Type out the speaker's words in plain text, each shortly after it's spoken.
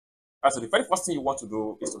So the very first thing you want to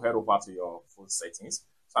do is to head over to your phone settings.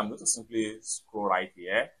 So I'm going to simply scroll right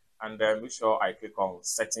here and then make sure I click on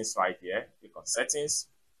settings right here. Click on settings.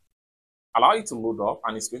 Allow it to load up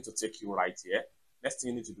and it's going to take you right here. Next thing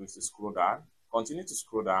you need to do is to scroll down. Continue to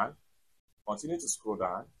scroll down. Continue to scroll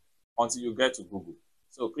down until you get to Google.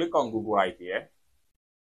 So click on Google right here.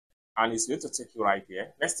 And it's going to take you right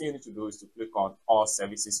here. Next thing you need to do is to click on all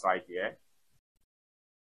services right here.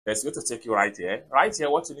 It's going to take you right here. Right here,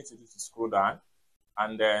 what you need to do is to scroll down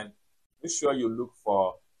and then make sure you look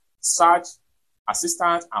for search,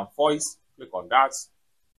 assistant, and voice. Click on that.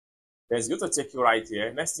 Then it's going to take you right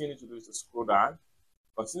here. Next thing you need to do is to scroll down.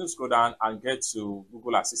 Continue to scroll down and get to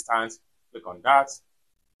Google Assistant. Click on that.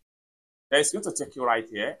 Then it's going to take you right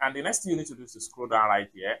here. And the next thing you need to do is to scroll down right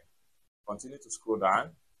here. Continue to scroll down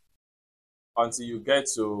until you get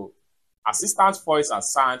to Assistant, Voice, and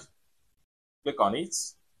Sound. Click on it.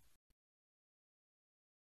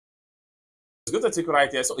 It's going to take you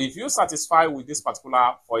right here. So if you're satisfied with this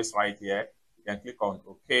particular voice right here, you can click on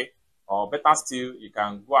OK. Or better still, you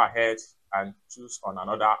can go ahead and choose on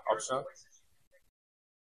another option.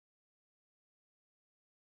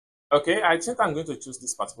 Okay, I think I'm going to choose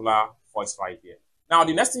this particular voice right here. Now,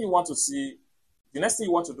 the next thing you want to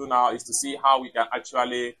do now is to see how we can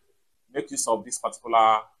actually make use of this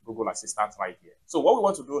particular Google Assistant right here. So what we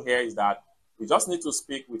want to do here is that we just need to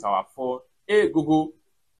speak with our phone, "Hey Google,"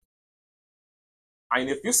 and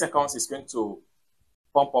in a few seconds, it's going to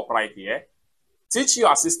pump up right here. Teach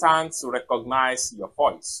your assistant to recognize your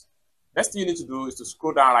voice. Next thing you need to do is to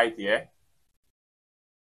scroll down right here.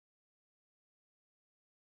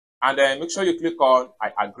 And then make sure you click on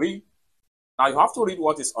I agree. Now you have to read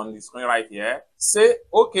what is on the screen right here. Say,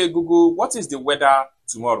 "Okay, Google, what is the weather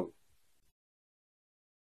tomorrow?"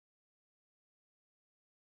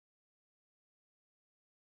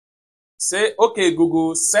 Say, "Okay,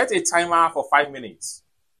 Google, set a timer for 5 minutes."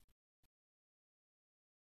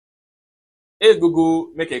 "Hey,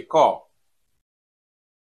 Google, make a call."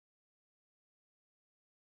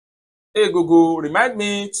 "Hey, Google, remind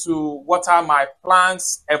me to water my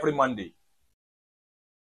plants every Monday."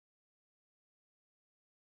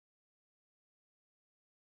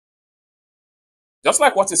 Just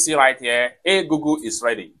like what you see right here, "Hey, Google" is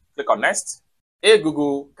ready. Click on next. "Hey,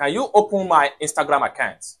 Google, can you open my Instagram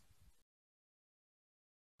account?"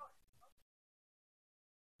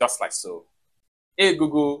 Just like so. "Hey,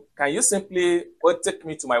 Google, can you simply take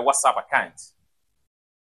me to my WhatsApp account?"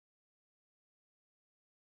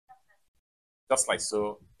 Just like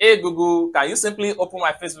so. "Hey, Google, can you simply open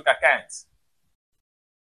my Facebook account?"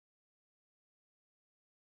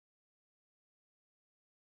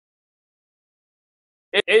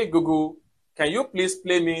 "Hey, Google, can you please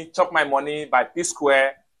play me Chop My Money by P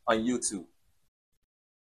Square on YouTube?"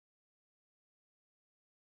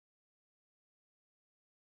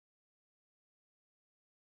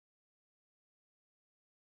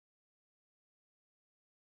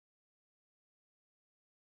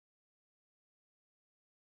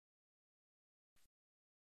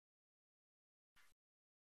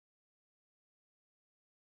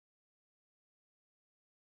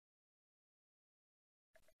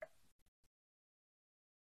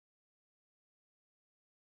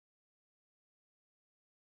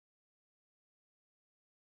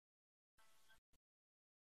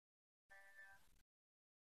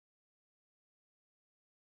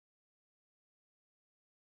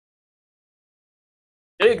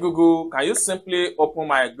 "Hey, Google, can you simply open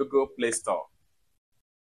my Google Play Store?"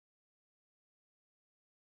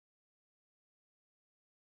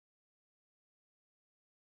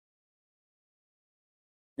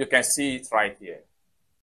 You can see it right here.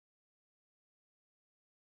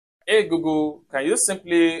 "Hey, Google, can you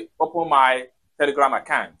simply open my Telegram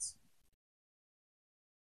account?"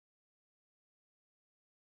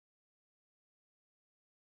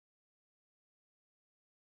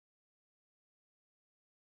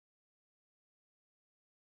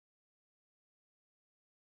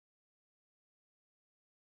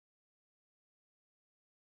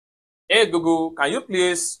 "Hey, Google, can you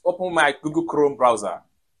please open my Google Chrome browser?"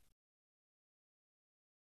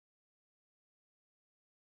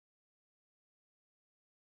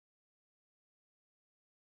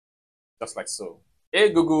 Just like so. "Hey,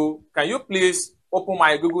 Google, can you please open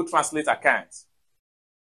my Google Translate account?"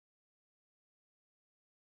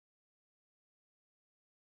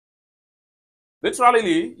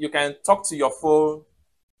 Literally, you can talk to your phone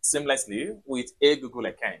seamlessly with a Google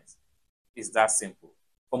account. It's that simple.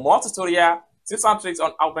 For more tutorial, tips and tricks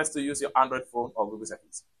on how best to use your Android phone or Google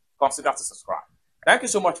service, consider to subscribe. Thank you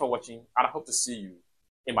so much for watching, and I hope to see you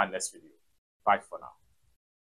in my next video. Bye for now.